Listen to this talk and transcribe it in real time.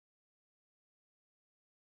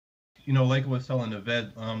like I was telling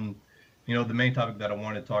Yvette, the main topic that I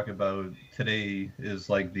want to talk about today is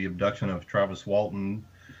like the abduction of Travis Walton,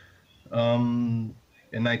 in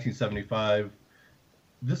 1975.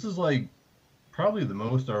 This is like probably the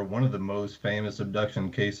most or one of the most famous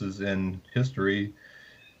abduction cases in history.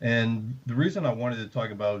 And the reason I wanted to talk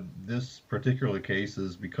about this particular case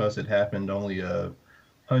is because it happened only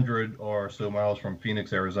 100 or so miles from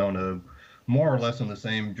Phoenix, Arizona, more or less in the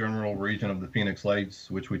same general region of the Phoenix Lights,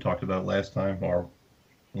 which we talked about last time, or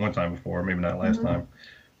one time before, maybe not last Mhm.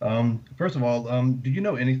 time. First of all, do you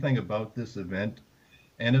know anything about this event?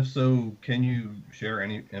 And if so, can you share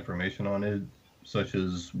any information on it, such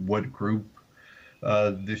as what group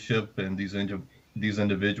this ship and these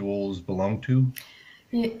individuals belong to?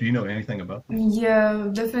 Ye- Do you know anything about this? Yeah,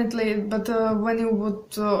 definitely. But when you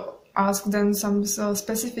would ask then some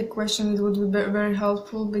specific question, it would be very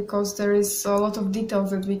helpful because there is a lot of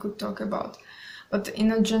details that we could talk about. But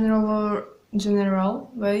in a general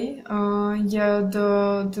way, yeah,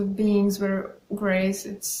 the beings were grays.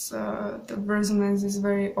 It's the resonance is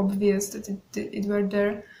very obvious that it were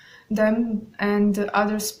there. Them and the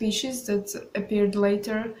other species that appeared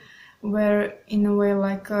later were in a way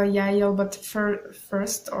like YahYel, but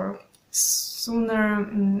first or sooner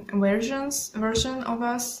version of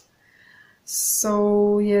us.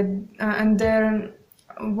 So yeah, and then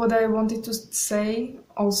what I wanted to say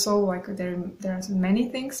also, like there are many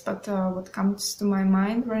things, but what comes to my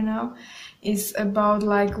mind right now is about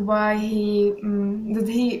like why that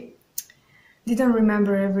he didn't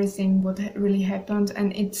remember everything what really happened,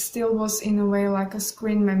 and it still was in a way like a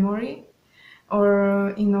screen memory,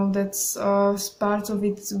 or that's part of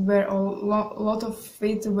it where lot of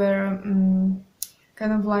it were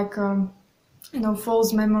kind of like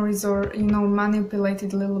false memories, or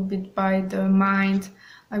manipulated a little bit by the mind,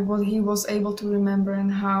 like what he was able to remember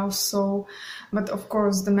and how. So but of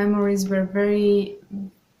course the memories were very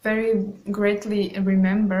very greatly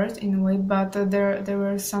remembered in a way, but there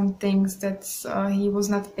were some things that he was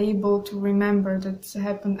not able to remember that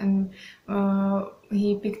happened, and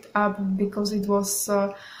he picked up because it was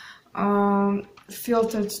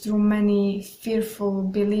filtered through many fearful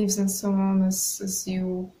beliefs and so on, as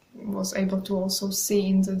you was able to also see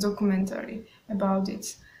in the documentary about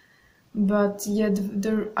it. But yet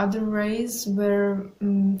the other race were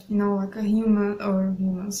like a human, or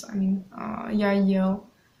humans, I mean, YahYel.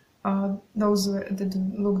 Those that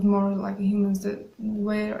looked more like humans that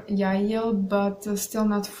were YahYel, but still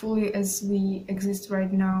not fully as we exist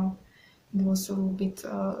right now. It was a little bit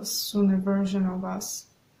sooner version of us,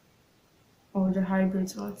 or the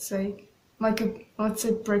hybrids, let's say, like let's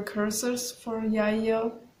say precursors for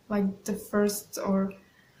YahYel, like the first, or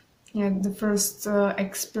yeah, the first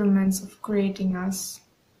experiments of creating us.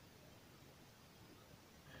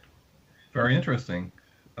 Very interesting.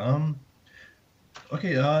 Um,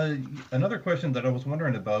 okay, another question that I was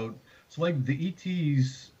wondering about. So, like the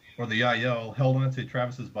ETs or the IL held onto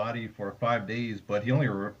Travis's body for 5 days, but he only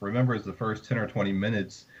remembers the first 10 or 20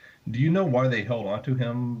 minutes. Do you know why they held onto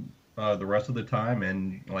him the rest of the time?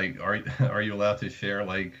 And like, are you allowed to share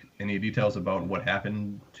like any details about what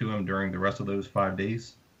happened to him during the rest of those 5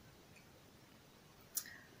 days?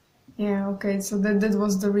 Yeah, okay, so that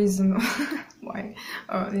was the reason why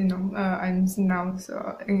I'm now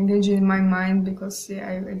engaging in my mind, because yeah,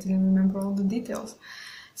 I didn't remember all the details.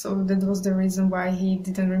 So that was the reason why he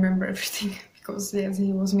didn't remember everything because yes,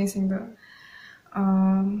 he was missing the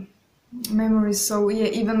um, memories. So yeah,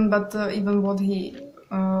 even what he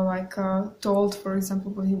told, for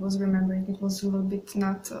example, what he was remembering, it was a little bit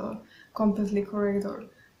not completely correct, or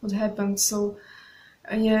what happened. So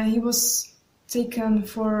yeah, he was taken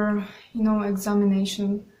for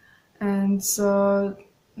examination, and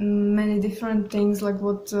many different things, like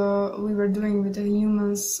what we were doing with the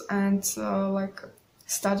humans, and like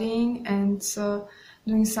studying and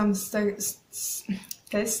doing some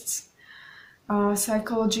tests,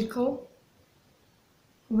 psychological,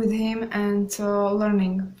 with him, and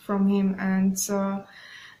learning from him, and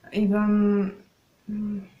even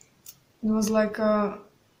it was like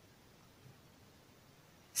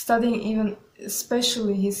studying even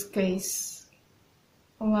especially his case,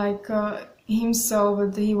 like himself,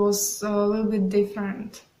 that he was a little bit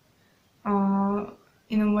different uh,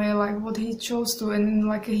 in a way, like what he chose to, and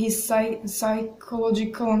like his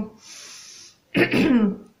psychological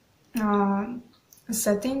uh,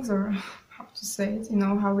 settings, or how to say it,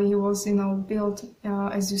 how he was built,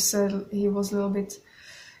 as you said, he was a little bit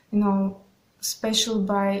special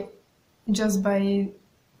by just by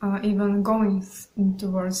even going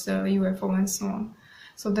towards the UFO and so on.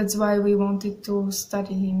 So that's why we wanted to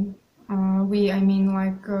study him. I mean,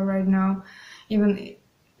 like right now, even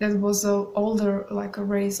that was a older like a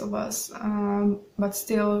race of us, but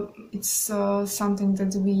still it's something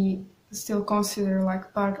that we still consider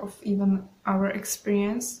like part of even our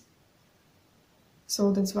experience.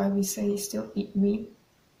 So that's why we say still we.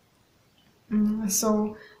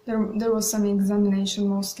 So there was some examination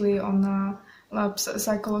mostly on a lab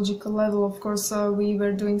psychological level. Of course, we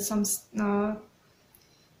were doing some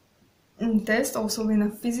test also in a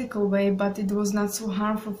physical way, but it was not so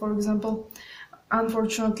harmful. For example,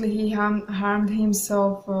 unfortunately, he harmed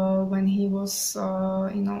himself when he was,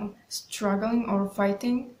 struggling or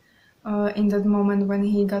fighting in that moment when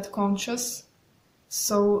he got conscious.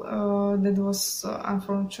 So that was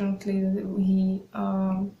unfortunately he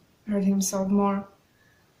hurt himself more.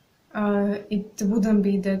 It wouldn't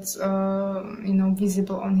be that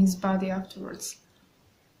visible on his body afterwards.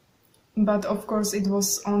 But of course, it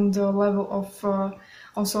was on the level of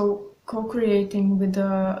also co-creating with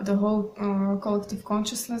the whole collective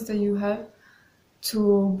consciousness that you have,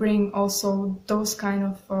 to bring also those kind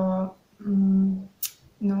of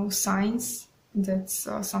signs that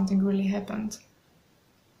something really happened,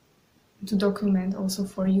 to document also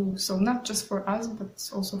for you. So not just for us, but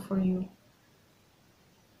also for you.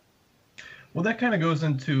 Well, that kind of goes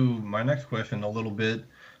into my next question a little bit.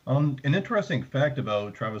 An interesting fact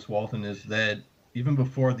about Travis Walton is that even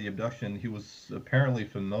before the abduction, he was apparently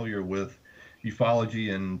familiar with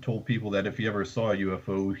ufology and told people that if he ever saw a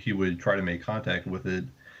UFO, he would try to make contact with it.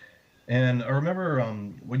 And I remember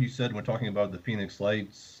what you said when talking about the Phoenix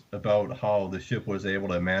Lights, about how the ship was able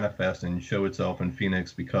to manifest and show itself in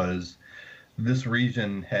Phoenix because this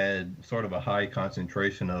region had sort of a high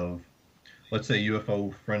concentration of, let's say,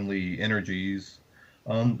 UFO-friendly energies.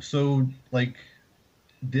 So, like,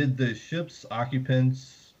 did the ship's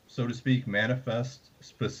occupants, so to speak, manifest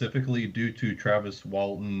specifically due to Travis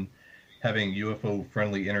Walton having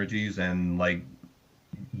UFO-friendly energies and, like,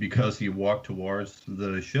 because he walked towards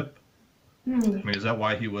the ship? I mean, is that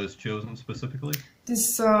why he was chosen specifically?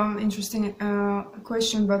 This interesting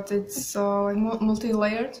question, but it's like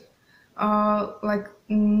multi-layered. That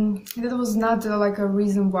was not like a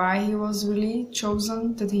reason why he was really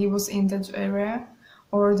chosen, that he was in that area,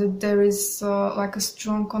 or that there is like a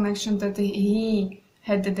strong connection that he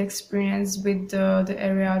had that experience with the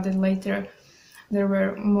area, that later there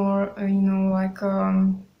were more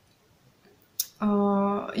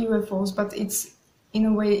UFOs, but it's in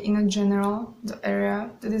a way, in a general, the area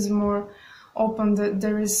that is more open, that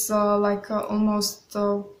there is almost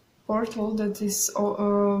a portal that is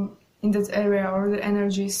in that area, or the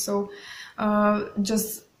energy. So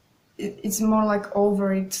it's more like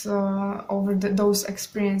over it, over those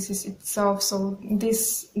experiences itself. So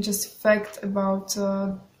this just fact about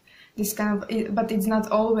this kind of, but it's not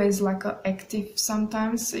always like active.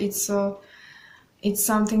 Sometimes it's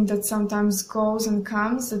something that sometimes goes and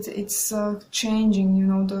comes, that it's changing,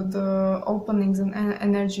 the openings and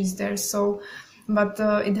energies there. So, but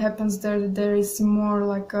it happens that there is more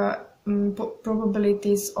like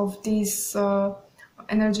probabilities of these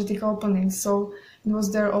energetic openings. So it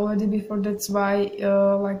was there already before. That's why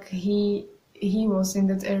he was in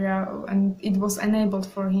that area and it was enabled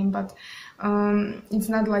for him. But it's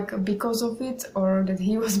not like because of it, or that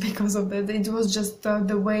he was because of that. It was just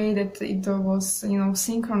the way that it was,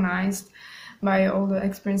 synchronized by all the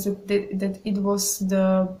experience, that it was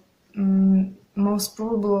the most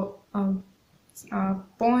probable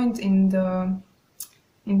point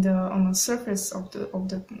on the surface of the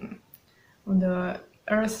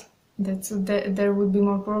earth, that there would be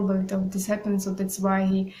more probability of this happening. So that's why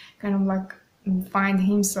he kind of like find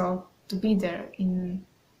himself to be there in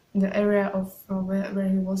the area of where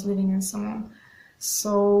he was living and so on.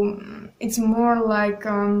 So it's more like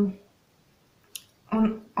on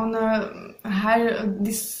a higher,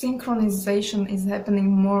 this synchronization is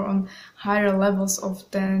happening more on higher levels of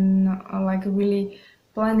than like really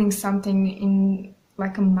planning something in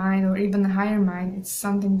like a mind, or even a higher mind. It's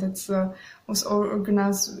something that was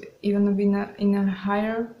organized even in a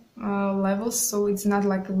higher levels. So it's not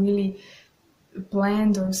like really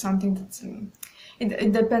planned or something that's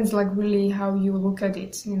it depends like really how you look at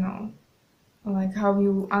it, like how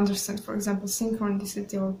you understand, for example,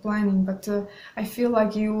 synchronicity or planning. But I feel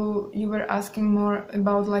like you were asking more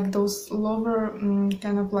about like those lower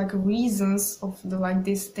kind of like reasons of the like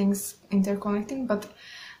these things interconnecting, but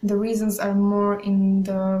the reasons are more in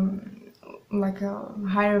the like a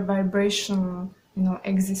higher vibrational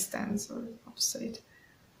existence, or how to say it.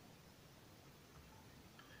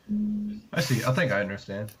 I see. I think I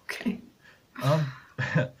understand. Okay.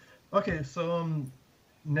 Okay, so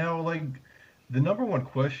now, like, the number one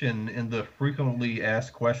question in the frequently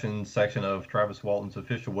asked questions section of Travis Walton's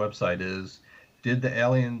official website is, did the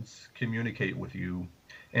aliens communicate with you?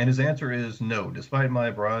 And his answer is no. Despite my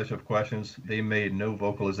barrage of questions, they made no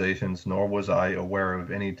vocalizations, nor was I aware of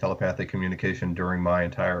any telepathic communication during my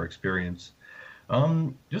entire experience. I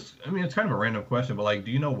mean, it's kind of a random question, but like,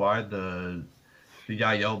 do you know why the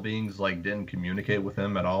YahYel beings like didn't communicate with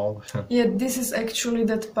him at all? Yeah, this is actually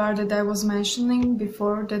that part that I was mentioning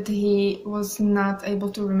before, that he was not able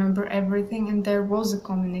to remember everything and there was a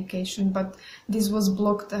communication, but this was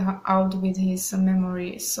blocked out with his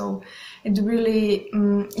memory. So it really,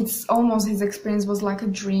 it's almost, his experience was like a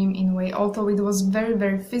dream in a way, although it was very,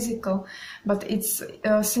 very physical, but it's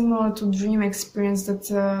similar to dream experience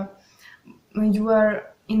that you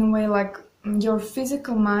are in a way like your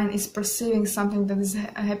physical mind is perceiving something that is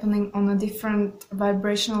happening on a different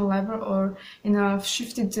vibrational level or in a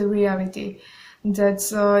shifted reality, that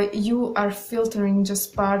you are filtering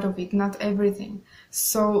just part of it, not everything.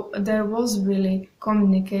 So there was really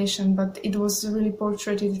communication, but it was really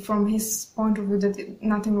portrayed from his point of view that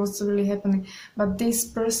nothing was really happening. But this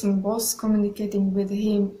person was communicating with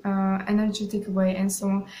him energetic way and so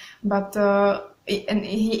on. But and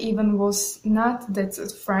he even was not that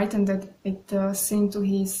frightened that it seemed to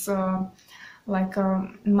his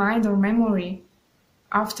mind or memory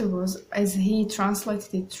afterwards, as he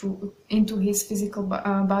translated it through into his physical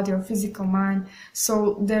body or physical mind.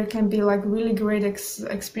 So there can be like really great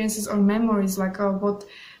experiences or memories, like what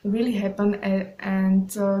really happened,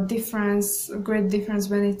 and great difference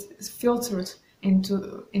when it's filtered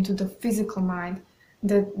into the physical mind.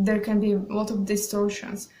 That there can be a lot of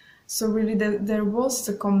distortions. So really there was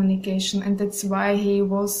the communication, and that's why he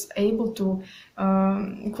was able to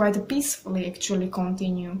quite peacefully actually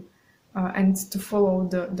continue and to follow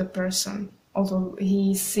the person, although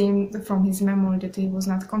he seemed from his memory that he was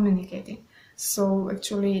not communicating. So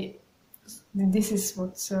actually this is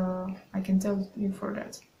what I can tell you for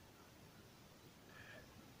that.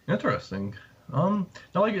 Interesting. Now,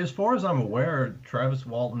 like, as far as I'm aware, Travis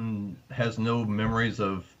Walton has no memories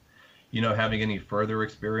of, you know, having any further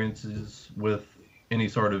experiences with any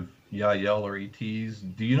sort of YahYel or ETs.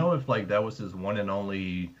 Do you know if like that was his one and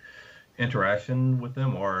only interaction with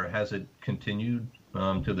them, or has it continued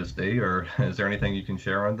to this day, or is there anything you can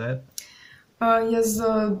share on that? Yes,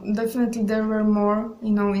 definitely there were more,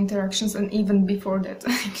 interactions, and even before that,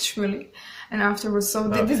 actually, and afterwards. So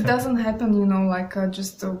this doesn't happen, like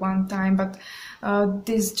just one time, but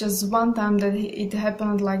this just one time that it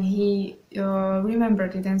happened, like he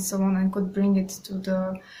remembered it and so on, and could bring it to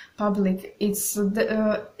the public. It's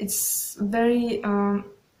very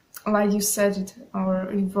like you said it,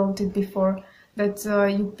 or you wrote it before, that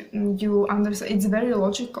you understand. It's very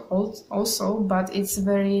logical also, but it's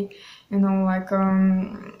very, like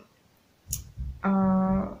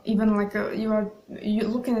even like you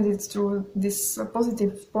looking at it through this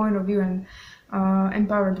positive point of view and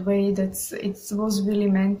empowered way, that it was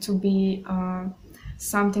really meant to be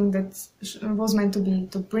something that was meant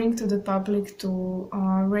to bring to the public, to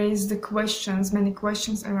raise the questions, many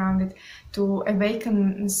questions around it, to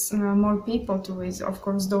awaken more people to it, of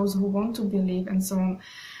course those who want to believe and so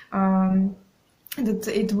on, that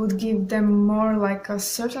it would give them more like a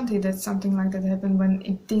certainty that something like that happened,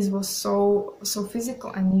 when this was so physical,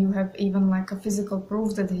 and you have even like a physical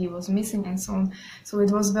proof that he was missing and so on. So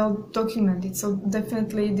it was well documented. So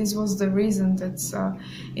definitely this was the reason that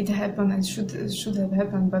it happened and should have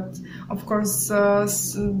happened. But of course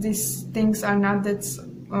these things are not that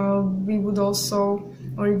we would also,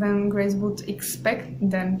 or even Grace would expect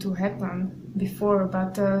them to happen before,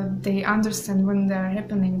 but they understand when they are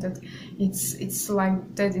happening that it's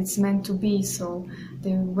like that, it's meant to be. So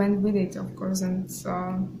they went with it, of course, and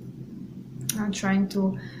trying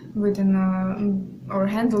to or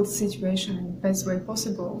handle the situation in the best way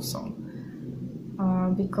possible also,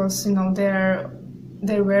 because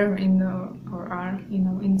they were in or are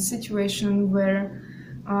in a situation where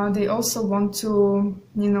they also want to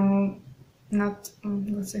not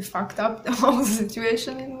let's say fucked up the whole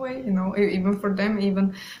situation in a way, even for them,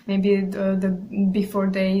 even maybe the before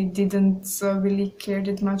they didn't really care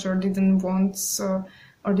that much, or didn't want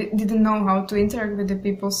or didn't know how to interact with the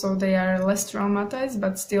people, so they are less traumatized,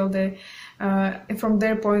 but still they from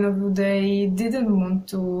their point of view they didn't want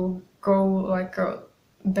to go like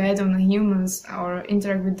bad on the humans or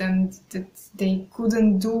interact with them, that they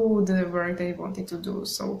couldn't do the work they wanted to do.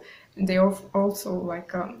 So they also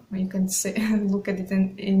like you can say look at it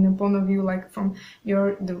in a point of view like from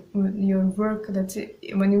your work, that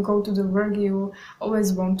when you go to the work you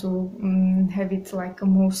always want to have it like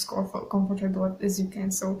most comfortable as you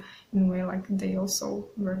can. So in a way like they also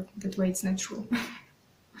work that way, it's natural.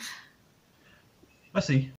 I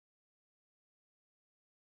see.